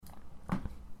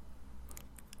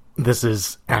This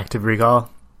is Active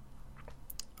Recall.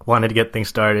 Wanted to get things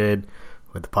started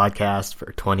with the podcast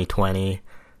for 2020.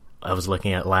 I was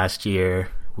looking at last year.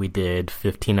 We did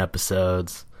 15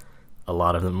 episodes. A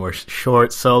lot of them were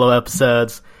short solo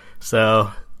episodes. So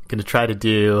I'm going to try to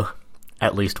do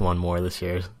at least one more this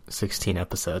year. 16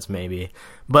 episodes maybe.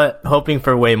 But hoping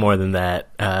for way more than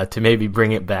that, to maybe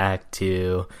bring it back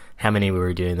to how many we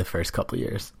were doing the first couple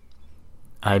years.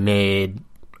 I made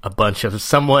a bunch of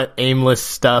somewhat aimless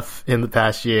stuff in the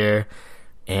past year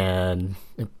and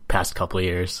past couple of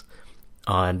years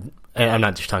and I'm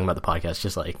not just talking about the podcast,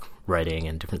 just like writing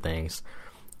and different things.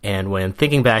 And when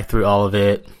thinking back through all of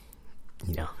it,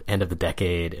 end of the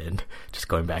decade and just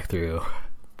going back through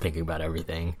thinking about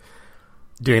everything,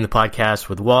 doing the podcast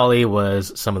with Wally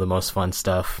was some of the most fun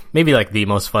stuff, maybe like the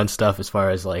most fun stuff as far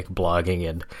as like blogging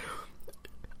and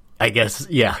I guess,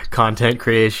 content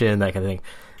creation, that kind of thing.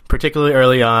 Particularly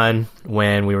early on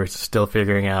when we were still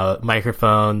figuring out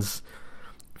microphones,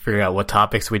 figuring out what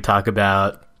topics we'd talk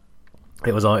about.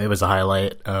 It was a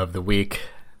highlight of the week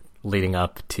leading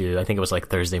up to, I think it was like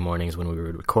Thursday mornings when we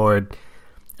would record.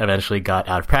 Eventually got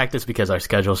out of practice because our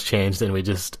schedules changed and we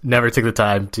just never took the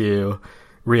time to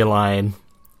realign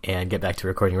and get back to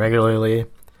recording regularly.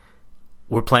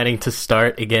 We're planning to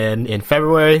start again in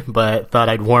February, but thought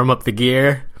I'd warm up the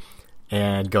gear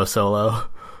and go solo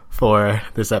for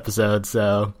this episode,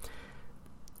 so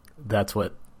that's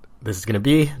what this is going to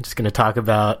be. I'm just going to talk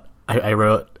about, I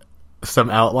wrote some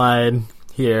outline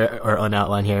here, or an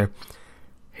outline here.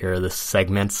 Here are the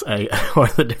segments, or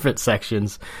the different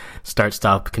sections. Start,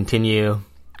 stop, continue. I'm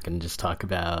going to just talk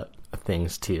about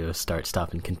things to start,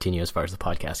 stop, and continue as far as the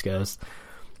podcast goes.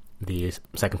 The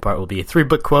second part will be 3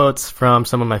 book quotes from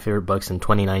some of my favorite books in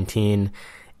 2019.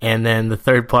 And then the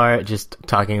third part, just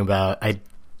talking about, I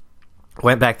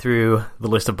went back through the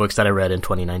list of books that I read in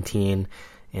 2019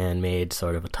 and made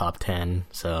sort of a top 10.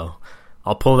 So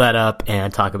I'll pull that up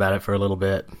and talk about it for a little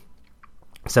bit.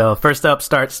 So first up,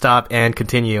 start, stop, and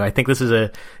continue. I think this is a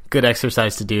good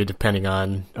exercise to do depending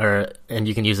on, and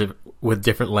you can use it with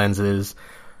different lenses.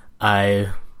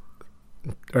 I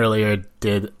earlier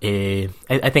did I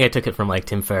think I took it from like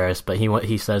Tim Ferriss, but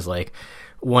he says like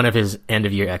one of his end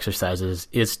of year exercises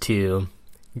is to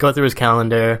go through his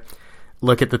calendar,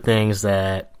 look at the things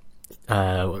that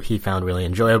he found really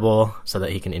enjoyable so that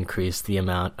he can increase the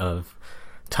amount of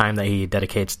time that he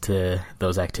dedicates to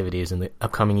those activities in the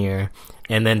upcoming year,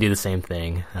 and then do the same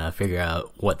thing, figure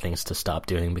out what things to stop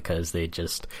doing because they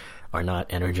just are not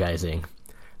energizing.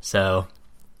 So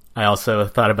I also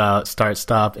thought about start,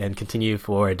 stop, and continue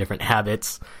for different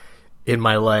habits in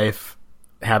my life,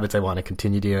 habits I want to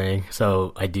continue doing.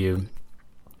 So I do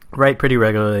write pretty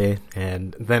regularly,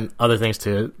 and then other things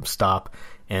to stop,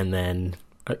 and then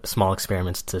small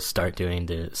experiments to start doing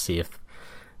to see if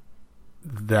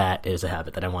that is a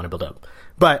habit that I want to build up.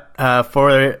 But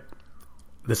for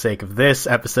the sake of this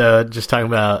episode, just talking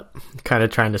about kind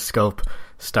of trying to scope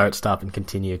start, stop, and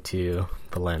continue to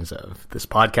the lens of this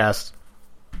podcast.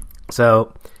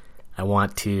 So I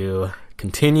want to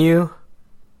continue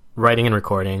writing and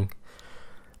recording.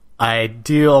 I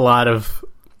do a lot of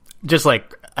just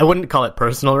like, I wouldn't call it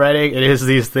personal writing. It is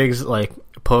these things like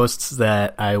posts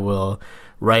that I will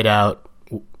write out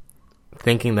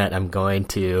thinking that I'm going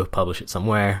to publish it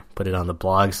somewhere, put it on the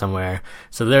blog somewhere.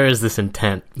 So there is this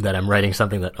intent that I'm writing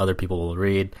something that other people will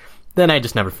read. Then I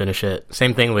just never finish it.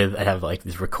 Same thing with, I have like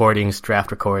these recordings,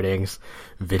 draft recordings,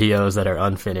 videos that are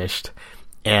unfinished.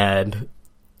 And,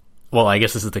 well, I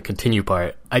guess this is the continue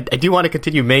part. I do want to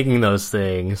continue making those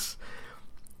things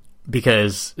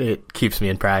because it keeps me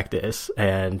in practice.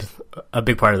 And a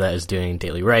big part of that is doing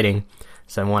daily writing.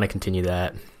 So I want to continue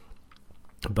that.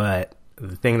 But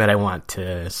the thing that I want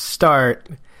to start,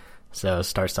 so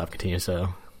start, stop, continue. So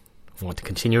I want to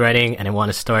continue writing and I want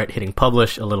to start hitting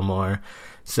publish a little more.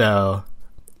 So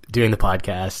doing the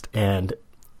podcast, and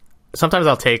sometimes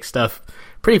I'll take stuff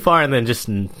pretty far and then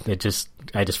I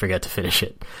just forget to finish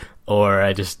it, or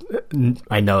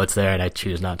I know it's there and I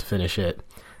choose not to finish it.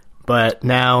 But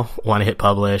now want to hit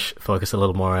publish, focus a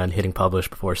little more on hitting publish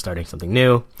before starting something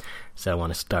new. So I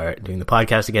want to start doing the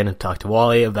podcast again and talk to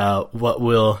Wally about what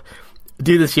we'll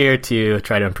do this year to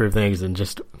try to improve things, and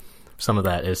just some of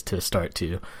that is to start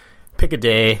to pick a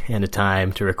day and a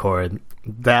time to record.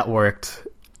 That worked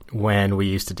when we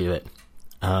used to do it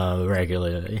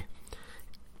regularly,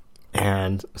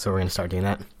 and so we're going to start doing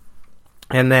that.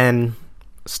 And then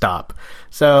stop.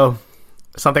 So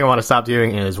something I want to stop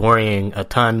doing is worrying a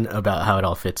ton about how it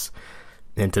all fits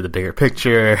into the bigger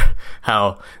picture,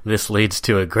 how this leads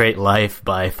to a great life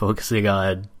by focusing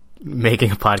on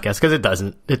making a podcast, because it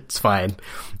doesn't. It's fine.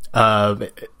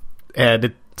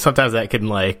 And sometimes that can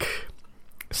like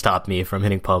stop me from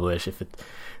hitting publish if the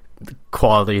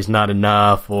quality is not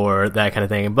enough or that kind of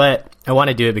thing. But I want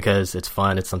to do it because it's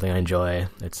fun. It's something I enjoy.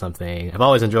 It's something I've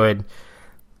always enjoyed.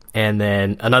 And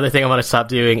then another thing I want to stop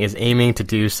doing is aiming to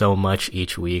do so much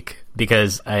each week,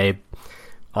 because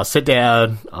I'll sit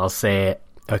down, I'll say,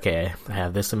 okay, I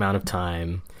have this amount of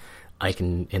time. I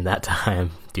can, in that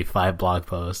time, do 5 blog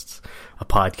posts, a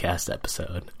podcast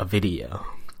episode, a video,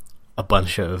 a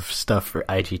bunch of stuff for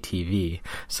IGTV,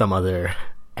 some other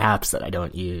apps that I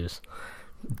don't use,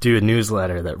 do a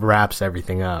newsletter that wraps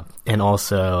everything up, and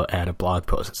also add a blog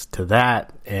post to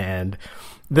that. And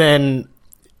then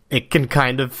it can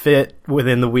kind of fit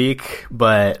within the week,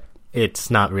 but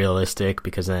it's not realistic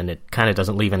because then it kind of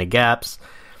doesn't leave any gaps.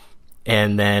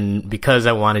 And then because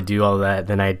I want to do all that,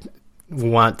 then I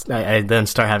then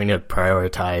start having to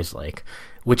prioritize, like,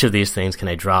 which of these things can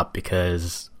I drop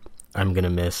because I'm going to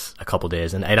miss a couple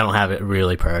days, and I don't have it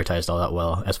really prioritized all that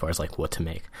well as far as like what to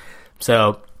make.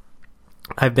 So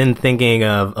I've been thinking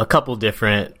of a couple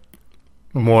different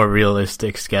more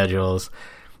realistic schedules.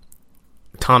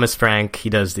 Thomas Frank, he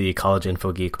does the College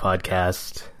Info Geek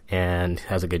podcast and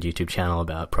has a good YouTube channel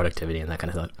about productivity and that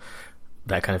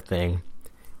kind of thing.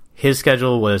 His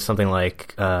schedule was something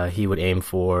like he would aim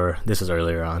for, this is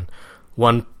earlier on,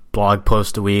 1 blog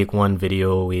post a week, 1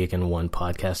 video a week, and 1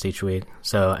 podcast each week.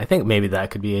 So I think maybe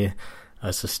that could be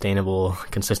a sustainable,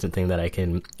 consistent thing that I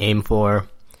can aim for.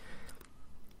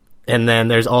 And then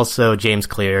there's also James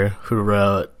Clear, who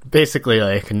wrote basically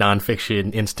like a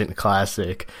nonfiction instant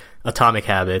classic, Atomic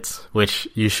Habits, which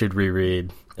you should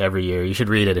reread every year. You should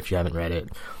read it if you haven't read it.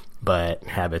 But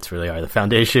habits really are the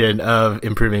foundation of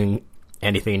improving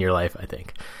anything in your life, I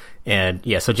think. And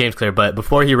yeah, so James Clear, but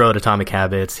before he wrote Atomic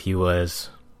Habits, he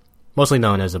was mostly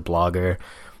known as a blogger.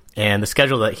 And the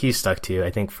schedule that he stuck to,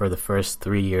 I think for the first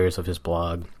 3 years of his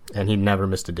blog, and he never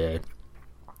missed a day,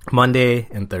 Monday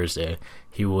and Thursday,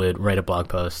 he would write a blog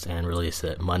post and release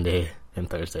it Monday and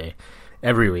Thursday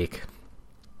every week.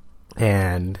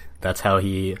 And that's how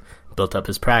he built up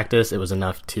his practice. It was a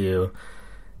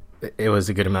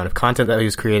good amount of content that he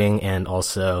was creating, and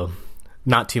also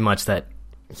not too much that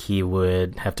he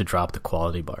would have to drop the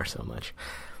quality bar so much.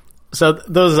 So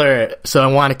I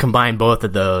want to combine both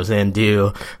of those and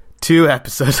do 2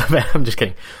 episodes of it. I'm just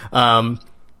kidding.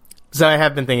 So I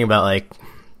have been thinking about like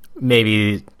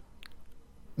maybe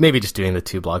just doing the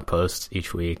 2 blog posts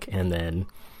each week, and then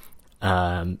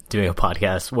doing a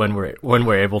podcast when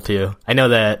we're able to. I know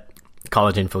that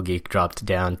College Info Geek dropped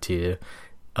down to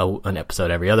an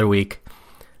episode every other week,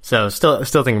 so still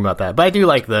thinking about that. But I do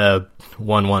like the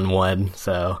 1-1-1,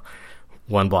 so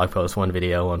 1 blog post, 1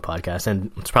 video, 1 podcast,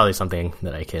 and it's probably something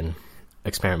that I can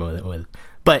experiment with.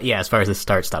 But yeah, as far as the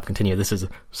start, stop, continue, this is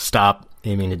stop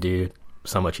aiming to do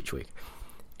so much each week,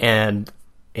 and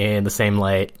in the same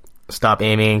light, stop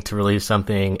aiming to release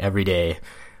something every day,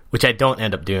 which I don't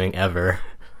end up doing ever,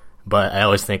 but I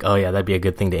always think, oh yeah, that'd be a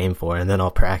good thing to aim for, and then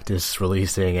I'll practice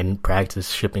releasing and practice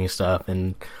shipping stuff,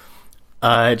 and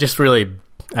it just really,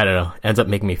 I don't know, ends up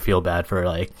making me feel bad for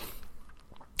like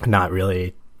not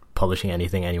really publishing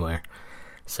anything anywhere.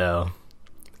 So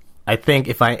I think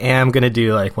if I am going to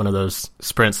do like one of those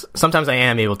sprints, sometimes I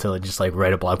am able to just like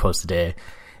write a blog post a day,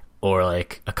 or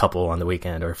like a couple on the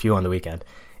weekend, or a few on the weekend.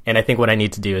 And I think what I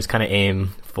need to do is kind of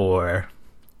aim for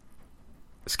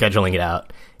scheduling it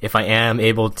out. If I am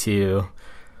able to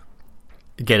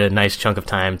get a nice chunk of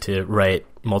time to write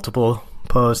multiple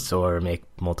posts or make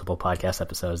multiple podcast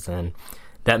episodes, then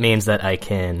that means that I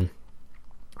can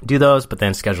do those, but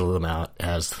then schedule them out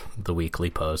as the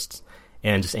weekly posts,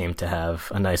 and just aim to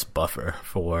have a nice buffer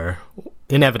for,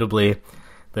 inevitably,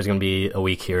 there's going to be a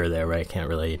week here or there where I can't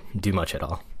really do much at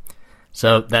all.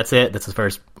 So that's it. That's the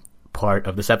first part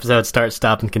of this episode. Start,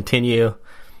 stop, and continue.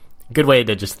 Good way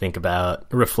to just think about,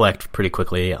 reflect pretty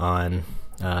quickly on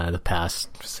the past,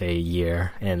 say,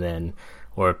 year, and then,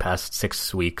 or past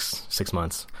 6 weeks, 6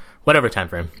 months, whatever time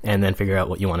frame, and then figure out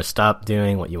what you want to stop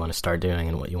doing, what you want to start doing,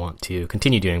 and what you want to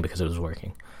continue doing because it was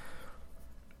working.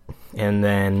 And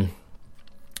then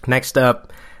next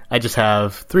up, I just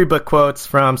have 3 book quotes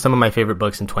from some of my favorite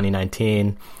books in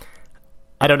 2019.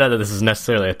 I don't know that this is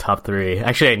necessarily a top 3.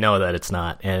 Actually, I know that it's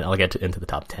not, and I'll get into the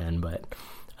top 10,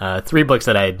 but 3 books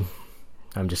that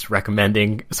I'm just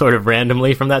recommending sort of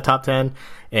randomly from that top 10,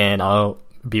 and I'll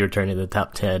be returning to the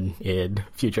top 10 in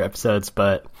future episodes.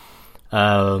 But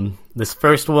this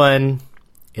first one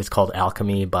is called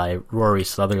Alchemy by Rory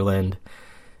Sutherland.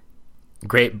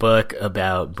 Great book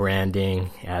about branding,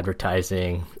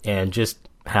 advertising, and just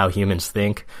how humans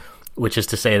think, which is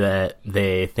to say that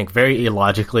they think very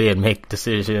illogically and make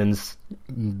decisions,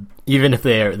 even if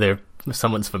they're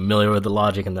someone's familiar with the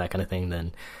logic and that kind of thing,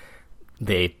 then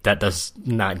that does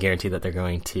not guarantee that they're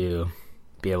going to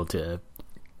be able to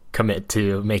commit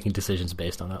to making decisions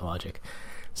based on that logic.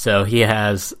 So he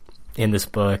has, in this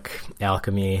book,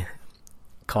 Alchemy,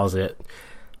 calls it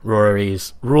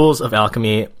Rory's Rules of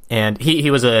Alchemy, and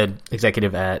he was a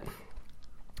executive at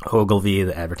Ogilvy,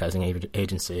 the advertising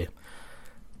agency.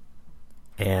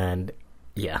 And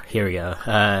yeah, here we go.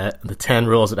 The 10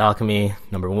 rules of alchemy.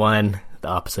 Number 1, the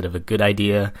opposite of a good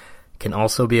idea can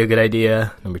also be a good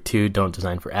idea. Number 2, don't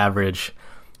design for average.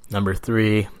 Number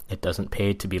 3, it doesn't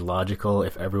pay to be logical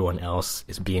if everyone else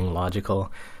is being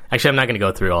logical. Actually, I'm not going to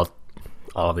go through all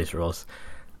of these rules,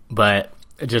 but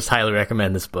I just highly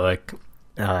recommend this book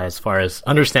as far as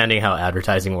understanding how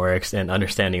advertising works and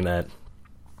understanding that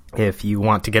if you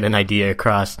want to get an idea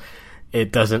across,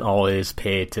 it doesn't always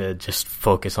pay to just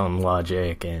focus on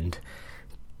logic and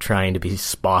trying to be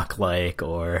Spock-like,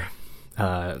 or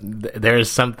there's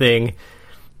something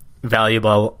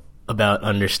valuable about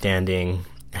understanding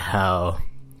how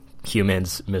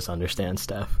humans misunderstand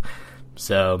stuff.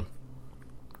 So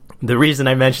the reason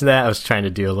I mentioned that, I was trying to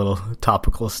do a little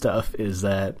topical stuff, is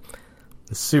that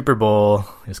the Super Bowl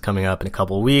is coming up in a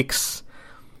couple of weeks.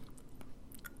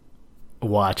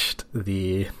 Watched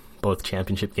both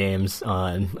championship games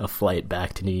on a flight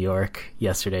back to New York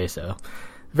yesterday, so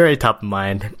very top of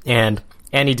mind. And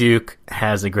Annie Duke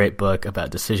has a great book about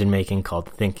decision making called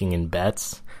Thinking in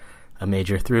Bets. A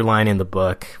major through line in the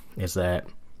book is that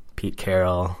Pete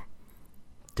Carroll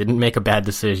didn't make a bad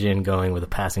decision going with a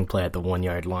passing play at the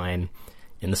 1-yard line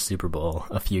in the Super Bowl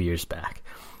a few years back.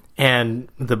 And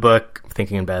the book,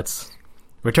 Thinking in Bets,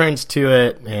 returns to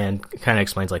it and kind of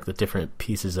explains like the different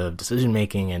pieces of decision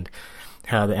making and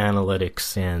how the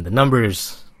analytics and the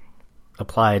numbers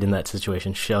applied in that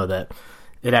situation show that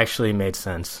it actually made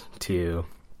sense to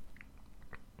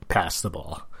pass the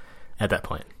ball at that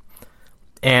point.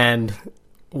 And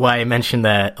why I mentioned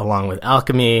that along with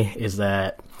alchemy is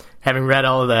that having read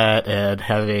all of that and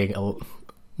having a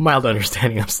mild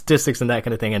understanding of statistics and that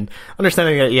kind of thing, and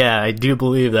understanding that, yeah, I do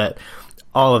believe that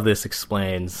all of this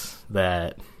explains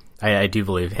that I do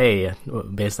believe, hey,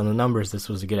 based on the numbers, this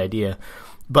was a good idea.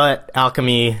 But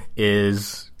alchemy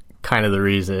is kind of the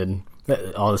reason,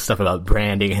 all this stuff about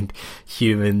branding and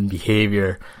human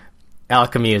behavior,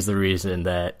 alchemy is the reason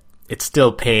that it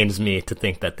still pains me to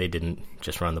think that they didn't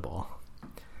just run the ball.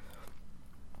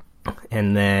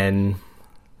 And then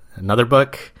another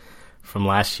book from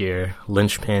last year,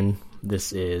 Linchpin.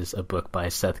 This is a book by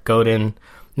Seth Godin.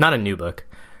 Not a new book.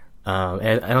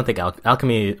 And I don't think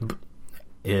alchemy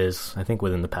is, I think,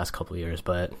 within the past couple of years,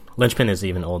 but Linchpin is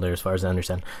even older as far as I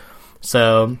understand.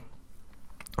 So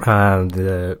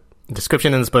the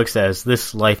description in this book says,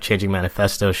 this life-changing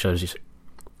manifesto shows you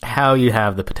how you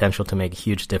have the potential to make a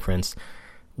huge difference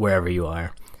wherever you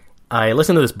are. I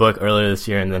listened to this book earlier this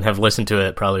year and then have listened to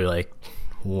it probably like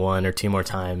 1 or 2 more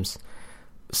times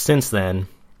since then,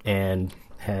 and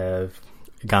have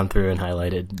gone through and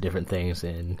highlighted different things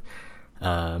in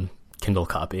Kindle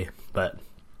copy. But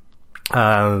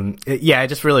I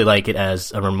just really like it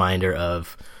as a reminder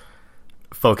of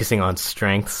focusing on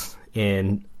strengths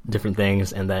in different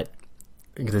things, and that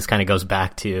this kind of goes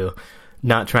back to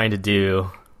not trying to do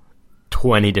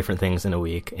 20 different things in a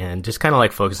week, and just kind of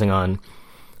like focusing on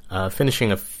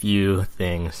finishing a few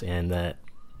things, and that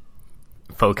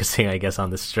focusing, I guess, on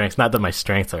the strengths. Not that my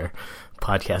strengths are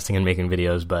podcasting and making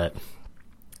videos, but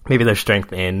maybe their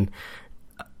strength in,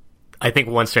 I think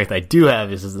one strength I do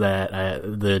have is that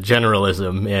the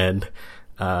generalism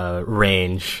and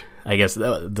Range. I guess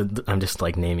I'm just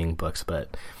like naming books,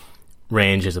 but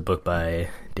Range is a book by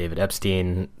David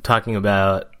Epstein talking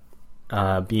about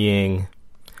being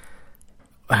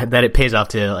that it pays off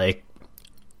to like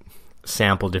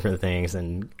sample different things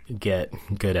and get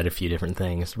good at a few different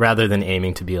things rather than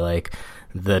aiming to be like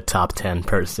the top 10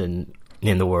 person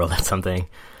in the world at something.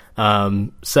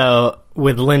 So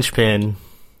with Linchpin,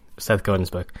 Seth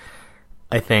Godin's book,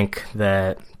 I think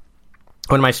that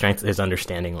one of my strengths is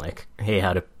understanding like, hey,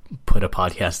 how to put a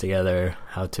podcast together,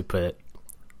 how to put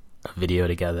a video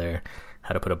together,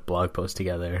 how to put a blog post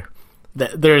together.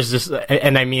 There's just,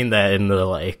 and I mean that in the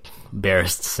like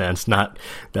barest sense, not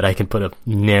that I can put a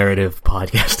narrative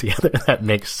podcast together that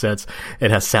makes sense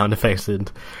and has sound effects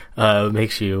and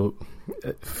makes you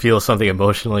feel something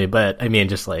emotionally, but I mean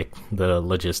just like the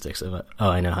logistics of it. Oh,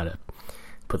 I know how to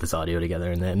put this audio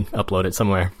together and then upload it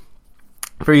somewhere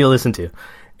for you to listen to.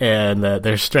 And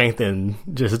there's strength in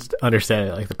just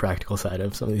understanding like the practical side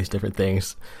of some of these different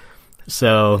things.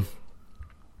 So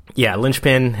yeah,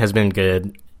 Linchpin has been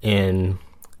good in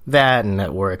that, and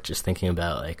at work just thinking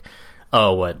about like,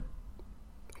 oh,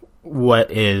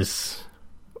 what is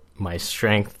my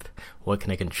strength, what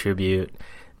can I contribute,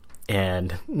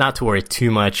 and not to worry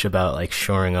too much about like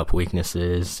shoring up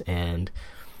weaknesses, and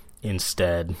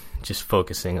instead just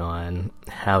focusing on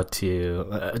how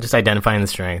to just identifying the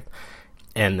strength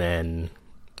and then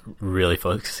really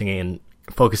focusing in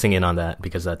on that,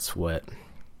 because that's what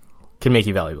can make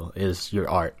you valuable, is your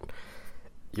art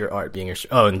being your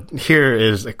and here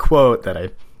is a quote that I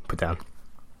put down.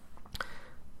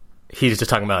 He's just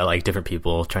talking about like different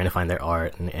people trying to find their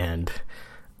art, and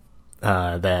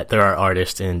that there are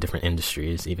artists in different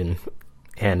industries even,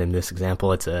 and in this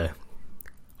example it's a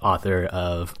author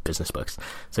of business books.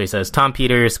 So he says, Tom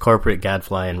Peters, corporate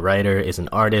gadfly and writer, is an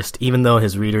artist even though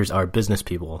his readers are business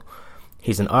people.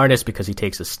 He's an artist because he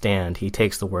takes a stand. He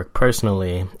takes the work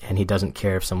personally, and he doesn't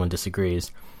care if someone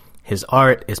disagrees. His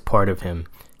art is part of him,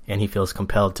 and he feels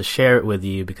compelled to share it with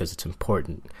you because it's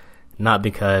important, not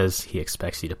because he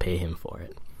expects you to pay him for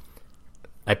it.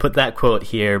 I put that quote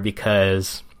here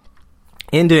because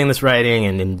in doing this writing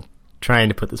and in trying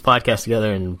to put this podcast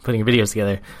together and putting videos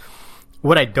together,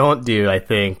 what I don't do, I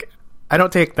think, I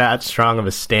don't take that strong of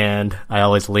a stand. I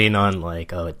always lean on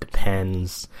like, oh, it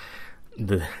depends.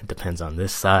 It depends on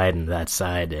this side and that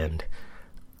side, and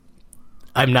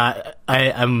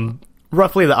I'm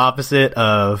roughly the opposite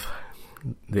of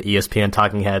the ESPN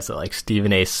talking heads, so like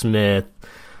Stephen A. Smith,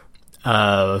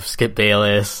 Skip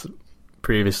Bayless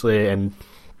previously, and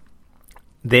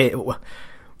I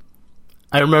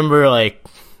remember like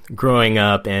growing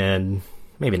up, and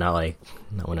maybe not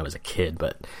when I was a kid,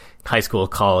 but high school,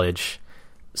 college,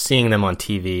 seeing them on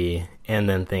TV and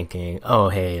then thinking, oh,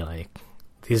 hey, like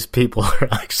these people are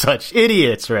like such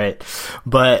idiots, right?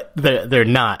 But they're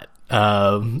not.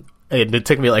 It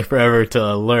took me like forever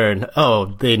to learn, oh,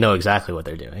 they know exactly what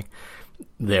they're doing.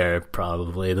 They're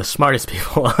probably the smartest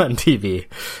people on TV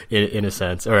in a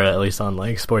sense, or at least on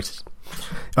like sports,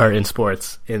 or in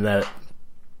sports, in that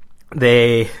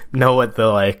they know what the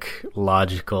like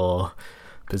logical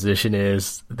position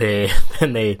is. They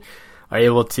are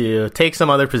able to take some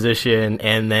other position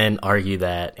and then argue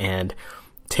that and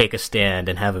take a stand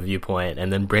and have a viewpoint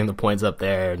and then bring the points up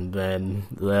there, and then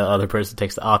the other person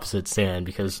takes the opposite stand,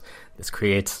 because this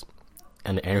creates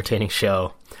an entertaining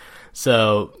show.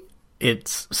 So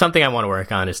it's something I want to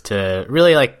work on, is to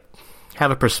really like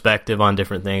have a perspective on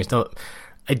different things.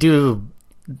 I do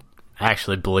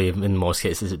actually believe in most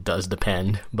cases it does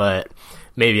depend, but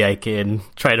maybe I can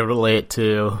try to relate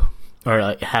to, or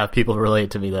like have people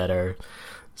relate to me that are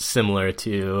similar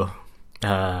to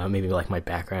maybe like my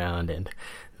background and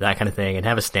that kind of thing, and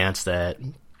have a stance that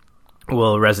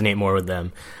will resonate more with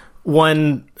them.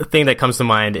 One thing that comes to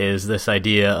mind is this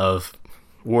idea of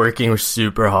working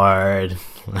super hard,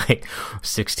 like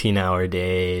 16-hour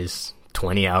days,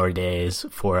 20-hour days,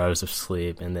 4 hours of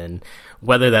sleep, and then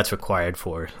whether that's required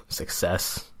for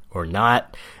success or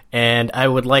not. And I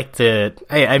would like to,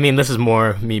 I mean, this is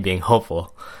more me being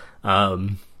hopeful,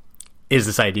 is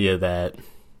this idea that,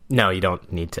 no, you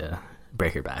don't need to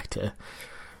break your back to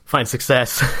find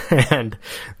success, and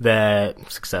that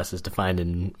success is defined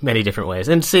in many different ways.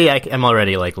 And see, I'm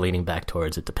already like leaning back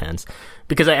towards it depends,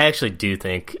 because I actually do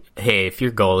think, hey, if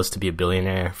your goal is to be a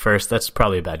billionaire first, that's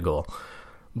probably a bad goal,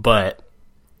 but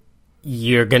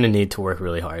you're going to need to work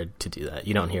really hard to do that.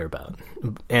 You don't hear about.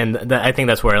 And I think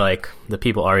that's where like the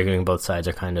people arguing both sides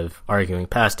are kind of arguing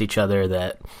past each other,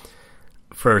 that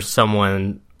for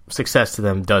someone, success to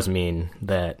them does mean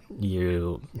that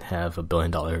you have $1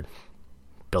 billion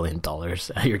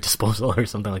at your disposal or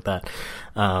something like that,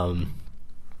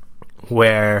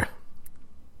 where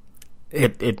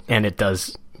it's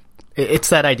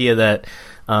that idea that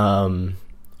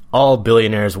all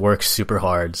billionaires work super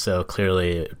hard, so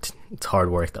clearly it's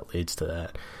hard work that leads to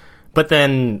that. But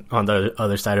then on the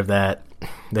other side of that,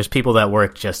 there's people that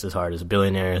work just as hard as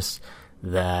billionaires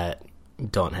that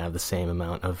don't have the same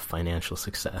amount of financial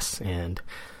success. And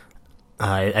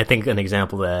I think an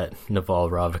example that Naval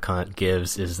Ravikant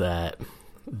gives is that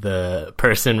the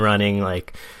person running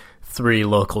like 3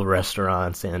 local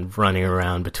restaurants and running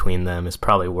around between them is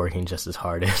probably working just as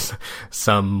hard as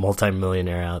some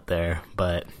multimillionaire out there,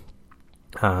 but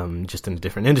just in a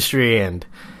different industry. And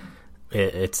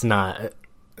it's not,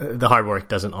 the hard work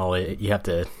doesn't always, you have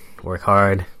to work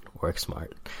hard, work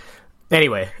smart.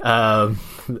 Anyway,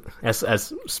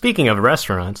 as speaking of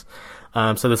restaurants,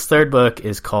 so this third book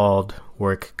is called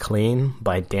Work Clean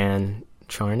by Dan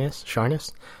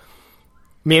Charnas.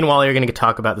 Me and Wally are going to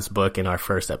talk about this book in our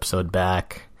first episode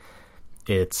back.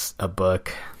 It's a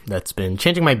book that's been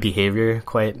changing my behavior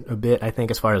quite a bit, I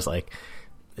think, as far as like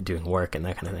doing work and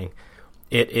that kind of thing.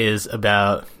 It is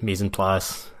about mise en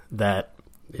place, that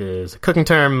is a cooking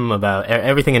term about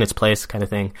everything in its place kind of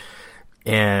thing.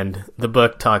 And the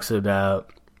book talks about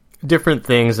different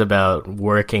things about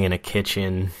working in a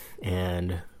kitchen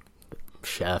and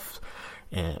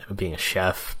being a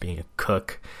chef, being a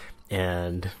cook,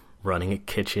 and running a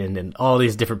kitchen, and all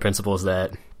these different principles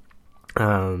that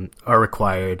are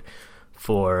required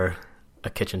for a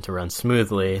kitchen to run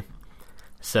smoothly.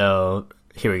 So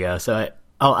here we go. So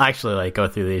I'll actually go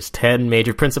through these 10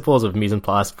 major principles of mise en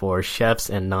place for chefs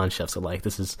and non-chefs alike.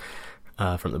 This is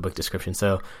from the book description.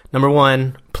 So number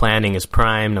 1, planning is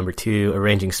prime. Number 2,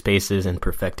 arranging spaces and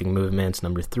perfecting movements.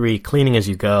 Number 3, cleaning as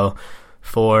you go.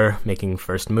 4, making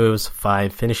first moves.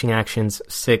 5, finishing actions.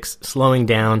 6, slowing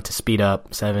down to speed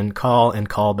up. 7, call and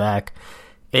call back.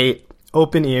 8,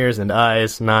 open ears and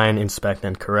eyes. 9, inspect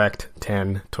and correct.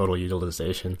 10, total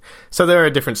utilization. So there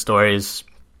are different stories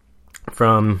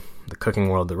from the cooking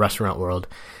world, the restaurant world,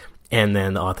 and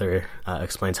then the author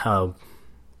explains how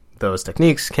those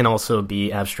techniques can also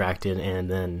be abstracted and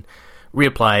then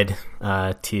reapplied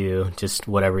to just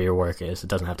whatever your work is. It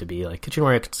doesn't have to be kitchen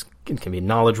work. It can be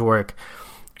knowledge work.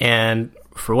 And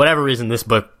for whatever reason, this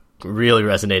book really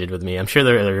resonated with me. I'm sure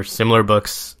there are similar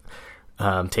books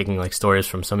taking stories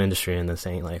from some industry and then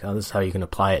saying oh, this is how you can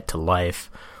apply it to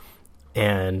life.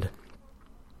 And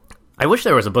I wish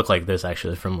there was a book like this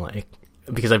actually from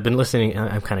because I've been listening,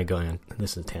 I'm kind of going on,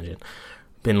 this is a tangent,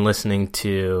 been listening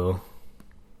to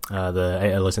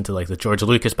I listened to the George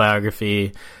Lucas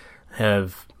biography,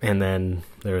 and then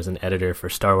there was an editor for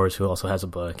Star Wars who also has a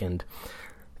book, and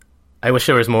I wish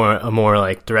there was a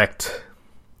more direct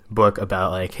book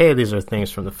about hey, these are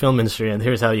things from the film industry and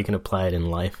here's how you can apply it in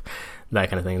life, that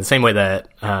kind of thing. The same way that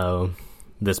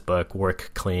this book,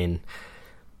 Work Clean,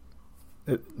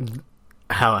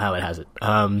 how it has it.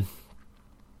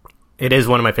 It is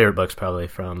one of my favorite books, probably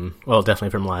definitely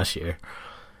from last year.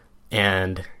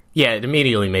 And yeah, it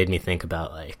immediately made me think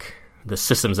about the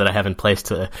systems that I have in place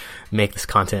to make this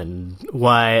content and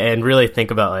why, and really think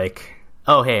about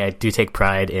oh, hey, I do take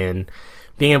pride in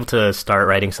being able to start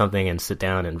writing something and sit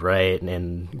down and write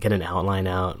and get an outline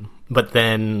out. But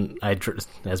then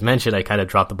as mentioned, I kind of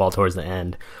dropped the ball towards the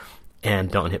end and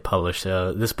don't hit publish.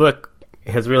 So this book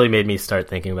has really made me start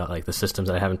thinking about the systems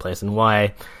that I have in place and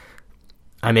why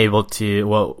I'm able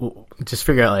to, just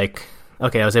figure out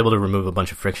okay, I was able to remove a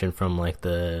bunch of friction from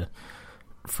the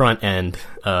front end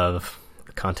of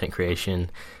content creation.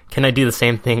 Can I do the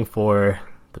same thing for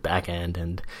the back end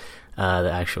and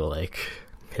the actual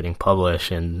hitting publish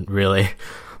and really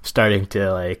starting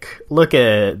to look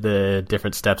at the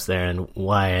different steps there and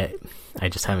why I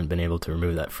just haven't been able to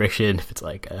remove that friction? If it's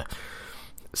a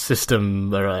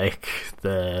system or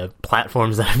the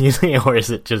platforms that I'm using, or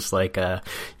is it just a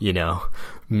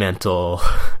mental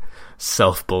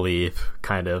self-belief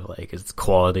kind of it's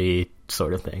quality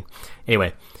sort of thing.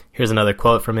 Anyway, here's another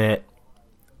quote from it.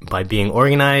 By being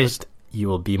organized, you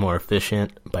will be more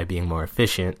efficient. By being more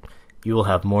efficient, you will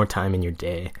have more time in your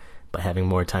day. By having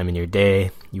more time in your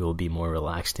day, you will be more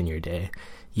relaxed in your day.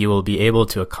 You will be able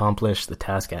to accomplish the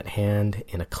task at hand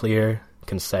in a clear,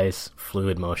 concise,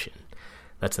 fluid motion.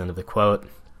 That's the end of the quote.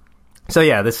 So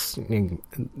yeah,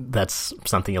 that's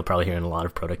something you'll probably hear in a lot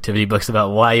of productivity books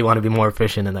about why you want to be more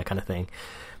efficient and that kind of thing.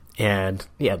 And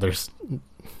yeah, there's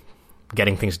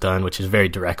getting things done, which is very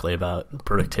directly about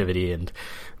productivity and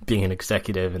being an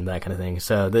executive and that kind of thing.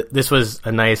 So this was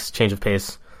a nice change of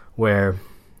pace where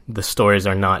the stories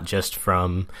are not just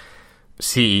from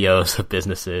CEOs of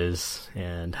businesses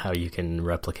and how you can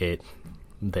replicate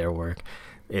their work.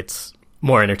 It's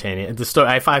more entertaining.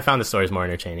 I found the stories more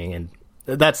entertaining, and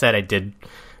that said, I did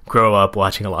grow up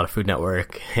watching a lot of Food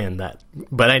Network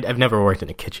but I've never worked in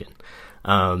a kitchen.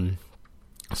 So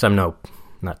I'm not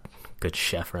a good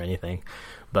chef or anything,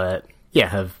 but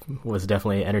yeah, was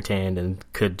definitely entertained and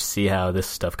could see how this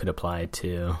stuff could apply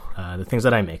to the things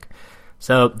that I make.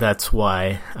 So that's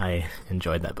why I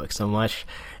enjoyed that book so much.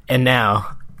 And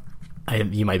now,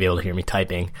 you might be able to hear me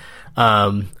typing.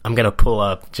 I'm going to pull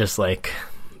up just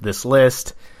this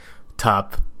list,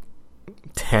 top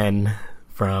 10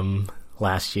 from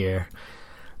last year.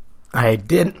 Every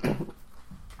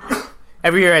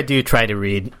year I do try to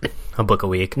read a book a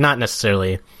week, not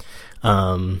necessarily,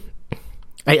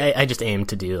 I just aim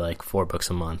to do 4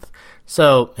 books a month.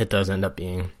 So it does end up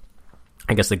being,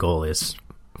 I guess the goal is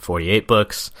 48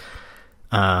 books.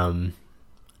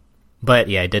 But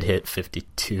yeah, I did hit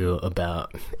 52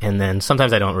 about, and then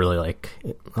sometimes I don't really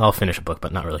I'll finish a book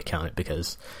but not really count it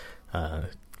because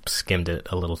skimmed it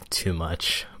a little too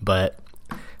much. But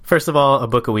first of all, a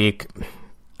book a week,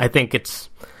 I think it's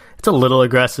a little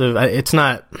aggressive. It's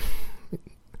not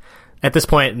at this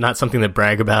point, not something to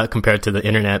brag about compared to the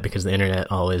internet, because the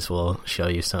internet always will show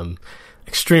you some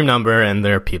extreme number, and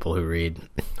there are people who read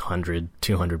 100,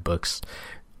 200 books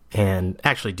and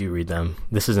actually do read them.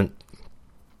 This is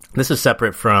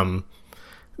separate from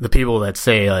the people that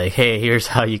say, like, hey, here's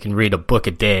how you can read a book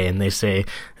a day, and they say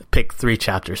pick 3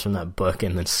 chapters from that book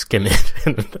and then skim it,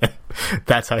 and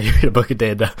that's how you read a book a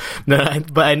day. But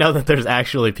I know that there's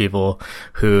actually people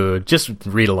who just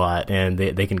read a lot, and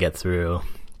they can get through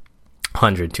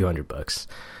 100, 200 books.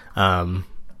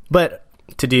 But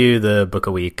to do the book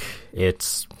a week,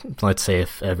 it's, let's say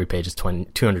if every page is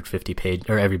 250 pages,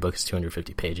 or every book is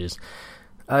 250 pages,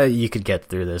 you could get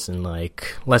through this in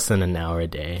like less than an hour a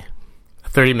day.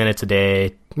 30 minutes a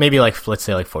day, maybe like, let's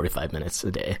say like 45 minutes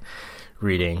a day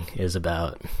reading is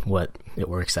about what it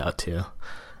works out to.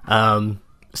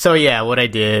 So yeah, what I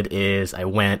did is I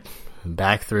went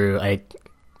back through, I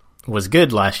was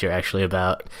good last year actually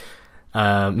about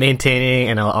maintaining,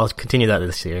 and I'll continue that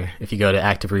this year. If you go to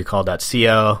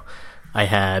activerecall.co, I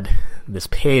had this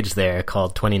page there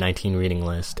called 2019 Reading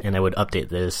List, and I would update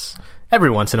this every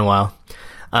once in a while.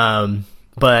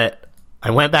 But I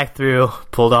went back through,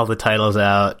 pulled all the titles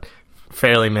out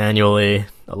fairly manually,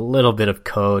 a little bit of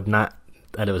code, not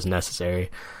that it was necessary,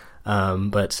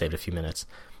 but saved a few minutes.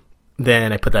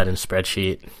 Then I put that in a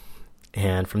spreadsheet,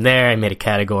 and from there I made a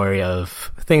category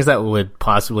of things that would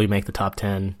possibly make the top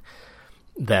 10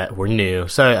 that were new.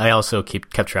 So I also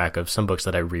kept track of some books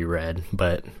that I reread,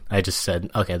 but I just said,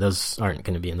 okay, those aren't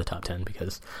going to be in the top 10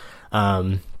 because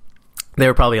they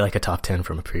were probably like a top 10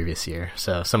 from a previous year.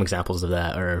 So some examples of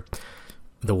that are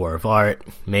The War of Art,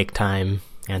 Make Time,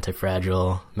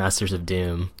 Anti-Fragile, Masters of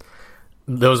Doom.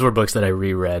 Those were books that I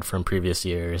reread from previous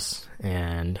years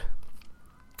and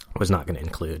was not going to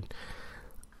include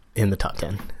in the top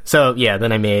 10. So yeah,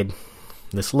 then I made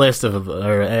this list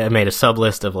or I made a sub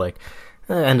list of like,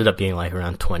 it ended up being like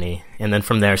around 20. And then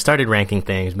from there, started ranking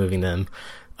things, moving them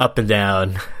up and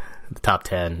down the top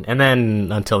 10. And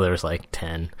then until there was like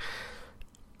 10.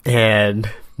 And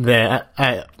then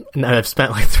I've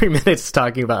spent like 3 minutes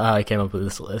talking about how I came up with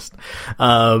this list,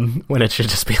 when it should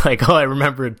just be like, oh, I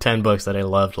remembered 10 books that I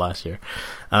loved last year.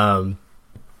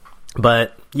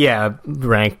 But yeah,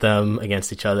 ranked them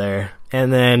against each other,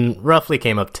 and then roughly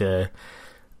came up to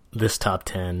this top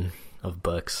 10 of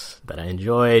books that I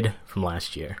enjoyed from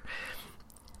last year.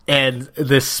 And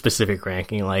this specific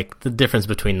ranking, like the difference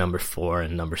between number 4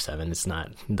 and number 7, it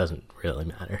doesn't really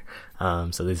matter.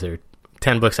 So these are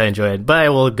 10 books I enjoyed, but I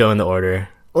will go in the order.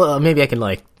 Well, maybe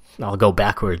I'll go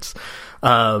backwards.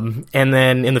 And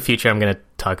then in the future, I'm going to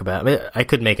talk about, I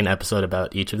could make an episode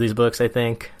about each of these books, I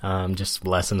think, just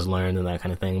lessons learned and that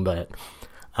kind of thing. But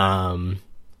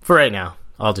for right now,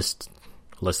 I'll just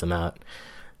list them out.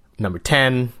 Number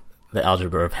 10, The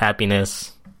Algebra of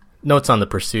Happiness. Notes on the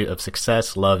Pursuit of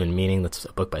Success, Love, and Meaning. That's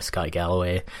a book by Scott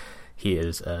Galloway. He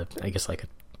is, I guess,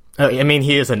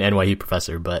 he is an NYU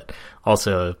professor, but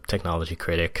also a technology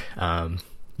critic.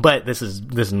 But this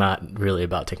is not really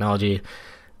about technology.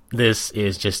 This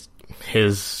is just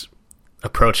his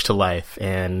approach to life,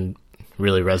 and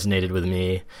really resonated with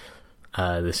me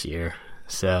this year.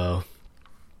 So,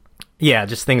 yeah,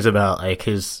 just things about like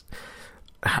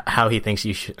how he thinks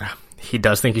he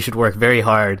does think you should work very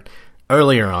hard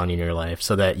earlier on in your life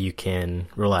so that you can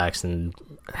relax and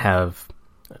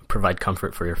provide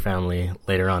comfort for your family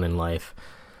later on in life.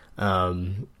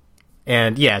 And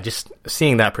yeah, just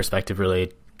seeing that perspective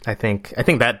really, I think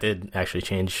that did actually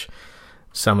change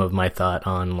some of my thought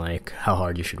on like how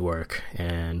hard you should work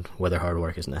and whether hard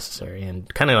work is necessary,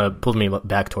 and kind of pulled me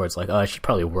back towards like, oh, I should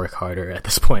probably work harder at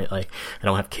this point. Like, I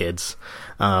don't have kids.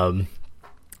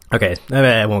 Okay,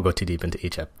 I won't go too deep into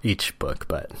each book,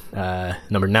 but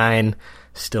number 9,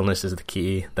 Stillness is the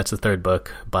Key. That's the third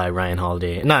book by Ryan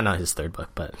Holiday. Not his third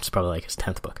book, but it's probably like his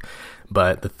 10th book.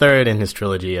 But the third in his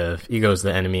trilogy of Ego is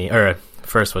the Enemy, or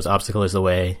first was Obstacle is the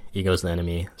Way, Ego is the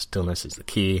Enemy, Stillness is the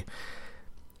Key.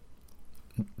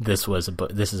 This is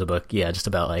a book, yeah, just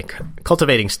about like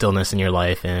cultivating stillness in your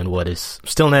life and what is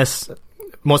stillness.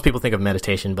 Most people think of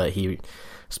meditation, but he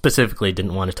specifically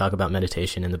didn't want to talk about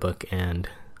meditation in the book, and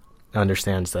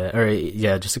understands that, or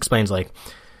yeah, just explains like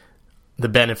the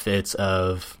benefits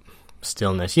of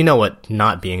stillness. You know what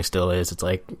not being still is. It's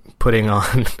like putting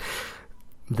on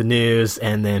the news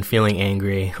and then feeling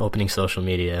angry, opening social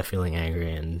media, feeling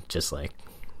angry, and just like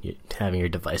having your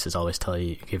devices always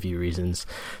give you reasons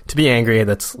to be angry.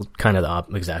 That's kind of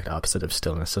the exact opposite of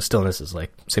stillness. So stillness is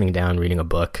like sitting down, reading a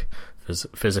book,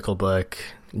 physical book,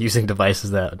 using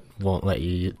devices that won't let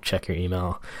you check your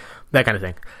email, that kind of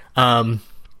thing.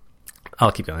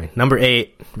 I'll keep going. Number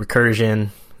 8, Recursion.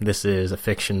 This is a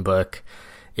fiction book,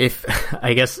 if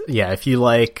I guess, yeah, if you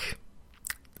like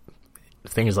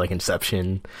things like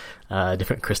Inception,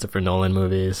 different Christopher Nolan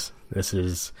movies, this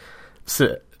is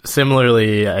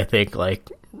similarly, I think, like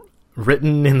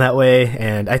written in that way.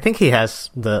 And I think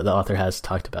the author has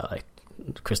talked about like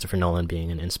Christopher Nolan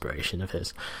being an inspiration of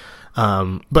his.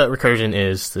 But Recursion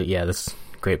is this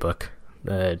great book.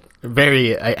 I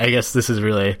guess this is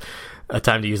really a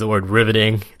time to use the word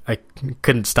riveting. I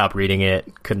couldn't stop reading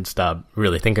it, couldn't stop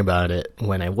really thinking about it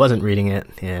when I wasn't reading it,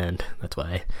 and that's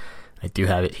why I do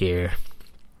have it here.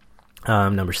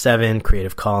 Number 7,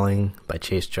 Creative Calling by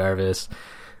Chase Jarvis.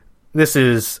 This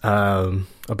is a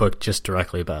book just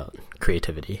directly about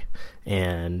creativity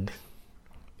and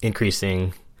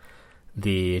increasing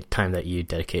the time that you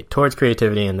dedicate towards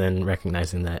creativity, and then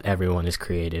recognizing that everyone is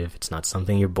creative. It's not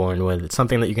something you're born with. It's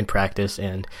something that you can practice,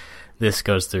 and this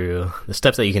goes through the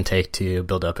steps that you can take to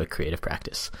build up a creative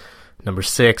practice. Number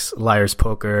 6, Liar's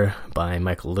Poker by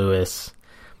Michael Lewis.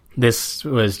 This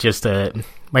was just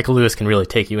Michael Lewis can really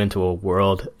take you into a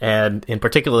world, and in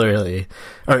particular,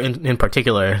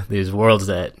 these worlds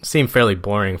that seem fairly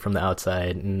boring from the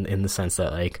outside, in the sense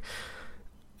that, like,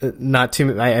 not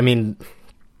too, I mean,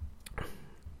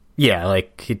 yeah,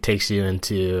 like, he takes you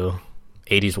into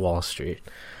 80s Wall Street,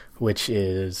 which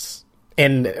is,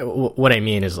 and what I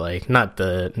mean is, like, not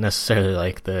necessarily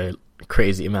like the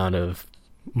crazy amount of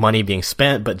money being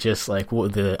spent, but just like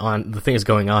the things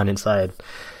going on inside,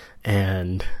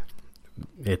 and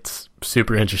it's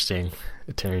super interesting,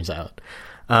 it turns out.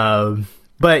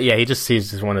 But yeah,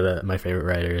 he's one of my favorite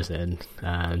writers, and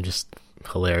just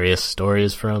hilarious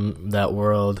stories from that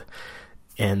world.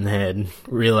 And then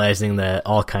realizing that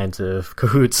all kinds of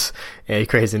cahoots and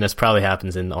craziness probably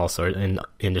happens in in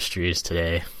industries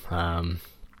today.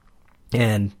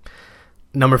 And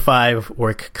number 5,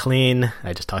 Work Clean.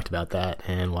 I just talked about that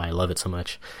and why I love it so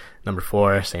much. Number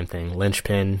 4, same thing,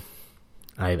 Linchpin.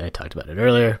 I talked about it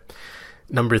earlier.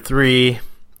 Number 3,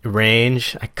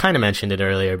 Range. I kind of mentioned it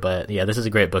earlier, but yeah, this is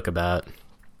a great book about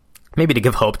maybe to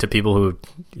give hope to people who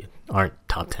aren't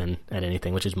top 10 at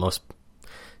anything, which is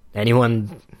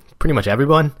pretty much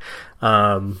everyone.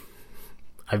 I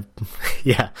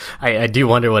do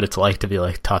wonder what it's like to be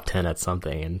like top 10 at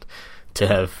something, and to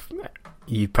have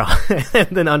you probably and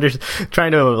then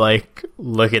trying to like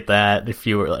look at that. If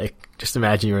you were like, just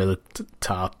imagine you were the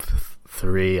top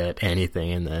 3 at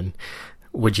anything, and then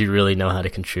would you really know how to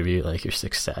contribute like your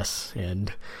success,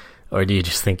 or do you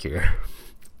just think you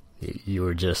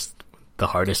were just the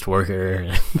hardest worker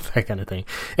and that kind of thing?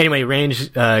 Anyway,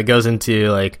 Range goes into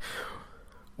like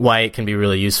why it can be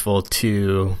really useful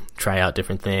to try out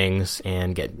different things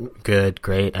and get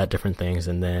great at different things,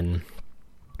 and then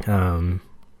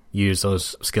use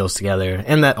those skills together,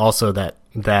 and that also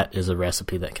that is a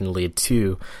recipe that can lead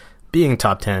to being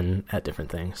top 10 at different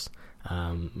things.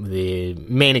 The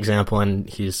main example, and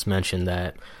he's mentioned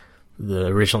that the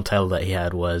original title that he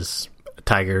had was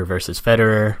Tiger versus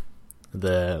Federer.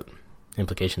 The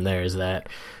implication there is that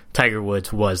Tiger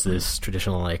Woods was this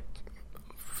traditional, like,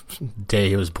 day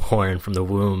he was born from the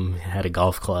womb, had a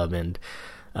golf club, and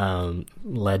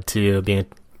led to being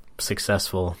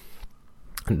successful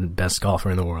and best golfer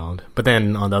in the world. But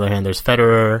then on the other hand, there's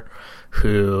Federer,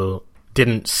 who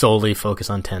didn't solely focus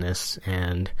on tennis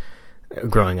and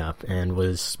growing up, and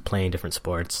was playing different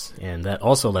sports, and that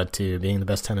also led to being the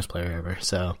best tennis player ever.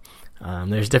 So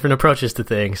there's different approaches to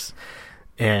things,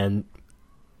 and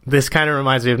this kind of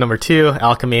reminds me of number 2,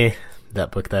 Alchemy,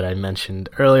 that book that I mentioned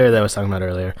earlier, that I was talking about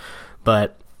earlier.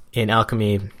 But in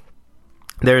Alchemy,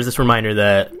 there is this reminder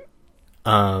that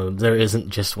there isn't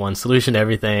just one solution to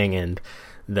everything, and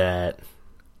that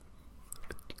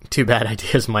 2 bad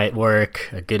ideas might work.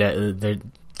 There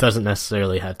doesn't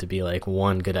necessarily have to be like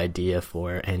one good idea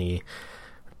for any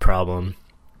problem.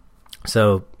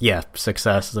 So yeah,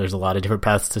 success, there's a lot of different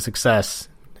paths to success,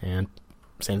 and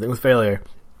same thing with failure.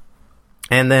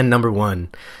 And then number 1,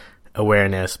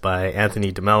 Awareness by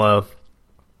Anthony DeMello.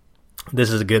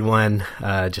 This is a good one,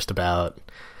 just about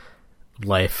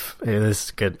life. This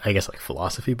is good, I guess, like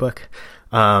philosophy book.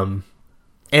 And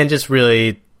just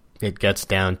really, it gets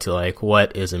down to like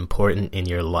what is important in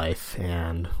your life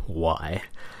and why.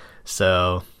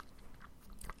 So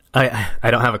I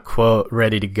don't have a quote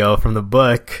ready to go from the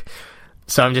book,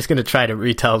 so I'm just going to try to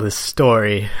retell this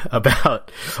story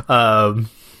about,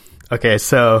 okay,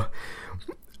 so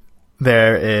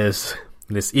there is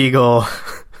this eagle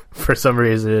for some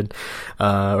reason,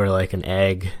 or like an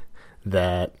egg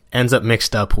that ends up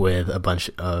mixed up with a bunch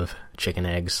of chicken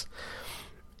eggs,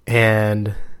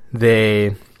 and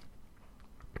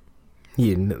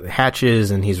he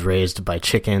hatches, and he's raised by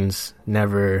chickens,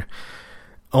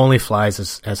 only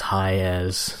flies as high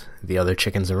as the other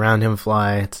chickens around him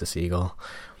fly. It's this eagle.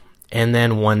 And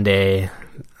then one day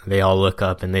they all look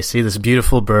up and they see this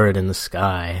beautiful bird in the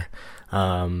sky,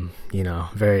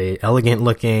 very elegant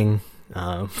looking,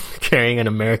 carrying an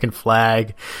American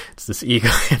flag. It's this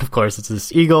eagle, and of course it's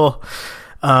this eagle,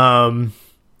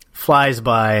 flies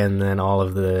by, and then all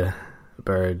of the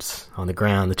birds on the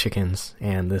ground, the chickens,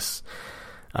 and this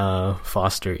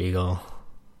foster eagle,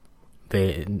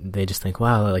 they just think,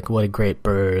 wow, like, what a great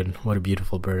bird, what a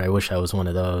beautiful bird, I wish I was one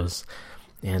of those.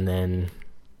 And then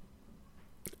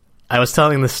I was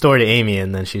telling this story to Amy,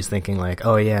 and then she's thinking like,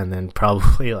 oh yeah, and then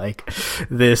probably like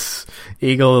this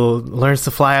eagle learns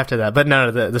to fly after that. But no,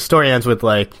 the story ends with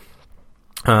like,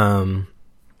 and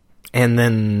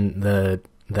then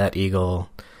that eagle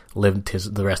lived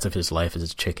the rest of his life as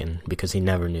a chicken because he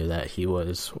never knew that he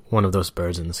was one of those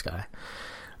birds in the sky.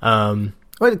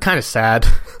 Well, kind of sad,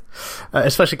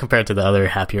 especially compared to the other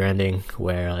happier ending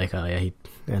where like, oh yeah, he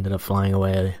ended up flying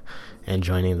away and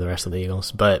joining the rest of the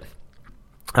eagles. But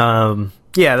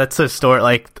yeah, that's a story.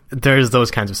 Like, there's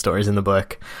those kinds of stories in the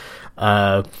book,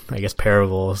 I guess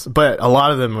parables, but a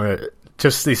lot of them are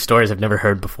just these stories I've never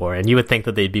heard before, and you would think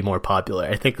that they'd be more popular.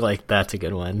 I think like that's a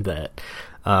good one, that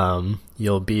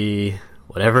you'll be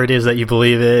whatever it is that you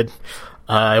believe in.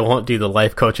 I won't do the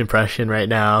life coach impression right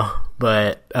now,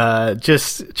 but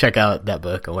just check out that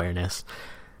book, Awareness.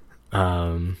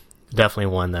 Definitely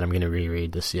one that I'm going to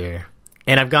reread this year.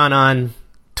 And I've gone on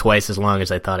twice as long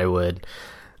as I thought I would.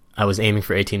 I was aiming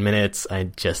for 18 minutes. I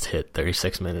just hit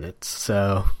 36 minutes.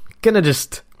 So, gonna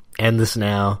just end this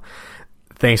now.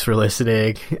 Thanks for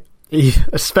listening,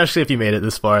 especially if you made it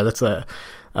this far. That's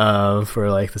for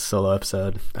like the solo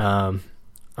episode.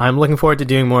 I'm looking forward to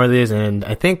doing more of these, and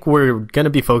I think we're gonna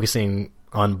be focusing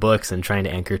on books and trying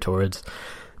to anchor towards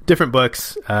different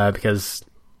books because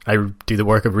I do the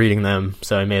work of reading them,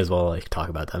 so I may as well like talk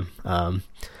about them.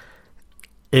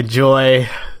 Enjoy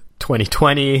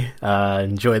 2020.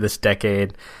 Enjoy this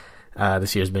decade.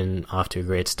 This year's been off to a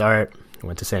great start. I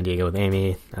went to San Diego with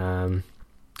Amy.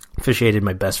 Officiated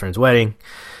my best friend's wedding.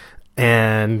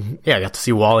 And yeah, I got to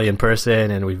see Wally in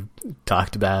person, and we've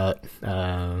talked about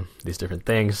these different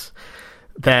things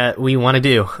that we want to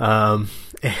do.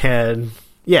 And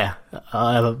yeah,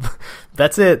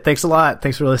 that's it. Thanks a lot.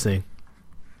 Thanks for listening.